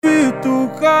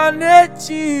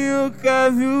Canetinha,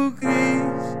 Kevin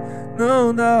Cris,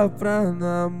 não dá pra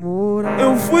namorar.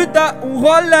 Eu fui dar um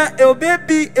rolê, eu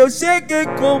bebi, eu cheguei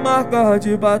com marca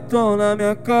de batom na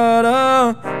minha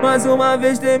cara. Mais uma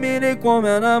vez terminei com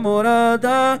minha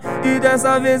namorada, e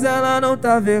dessa vez ela não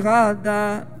tava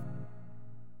errada.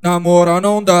 Namorar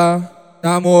não dá,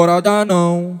 namorada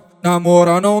não.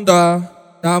 Namorar não dá,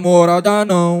 namorada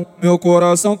não. Meu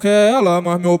coração quer ela,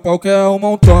 mas meu pau quer um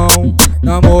montão.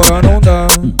 Namorar não dá,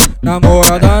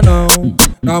 namorada não.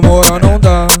 Namorar não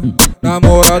dá,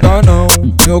 namorada não.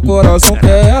 Meu coração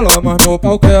quer ela, mas meu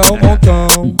pau quer um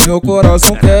montão. Meu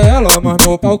coração quer ela, mas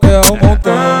meu pau quer um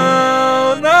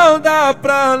montão. Não dá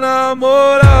pra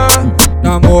namorar.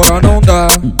 Namorar não dá,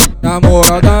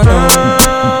 namorada não.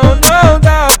 Não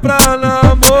dá pra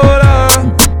namorar.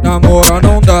 Namorar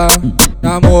não dá,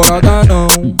 namorada não.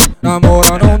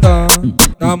 Namorar não dá,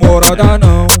 namorada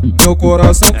não. Meu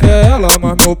coração quer ela,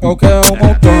 mas meu pau quer um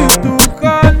montão. Vitor,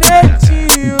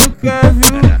 Canetinha,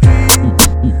 Kevin Cris,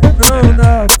 não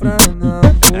dá pra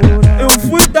namorar. Eu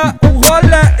fui dar um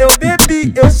rolê, eu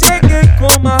bebi, eu cheguei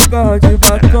com marca de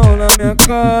batom na minha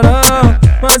cara.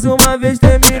 Mais uma vez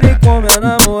terminei com minha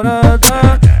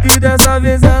namorada, e dessa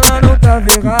vez ela não tava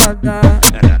errada.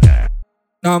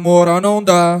 Namorar não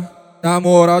dá,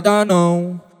 namorada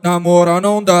não. Namorar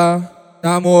não dá,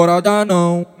 namorada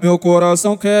não. Meu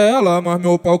coração quer ela, mas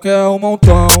meu pau quer um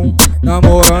montão.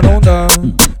 Namorar não dá,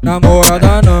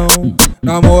 namorada não.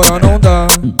 Namorar não dá,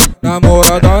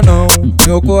 namorada não.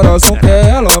 Meu coração quer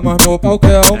ela, mas meu pau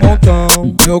quer um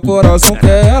montão. Meu coração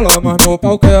quer ela, mas meu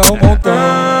pau quer um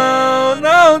montão.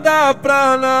 Não dá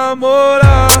pra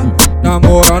namorar.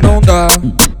 Namorar não dá,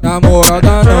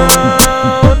 namorada não.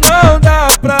 Não dá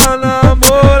pra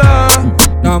namorar.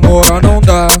 Namorar não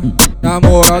dá,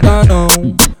 namorada não.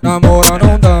 Namorar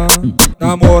não dá,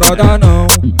 namorada não.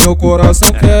 Meu coração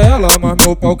quer ela, mas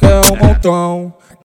meu pau quer um montão.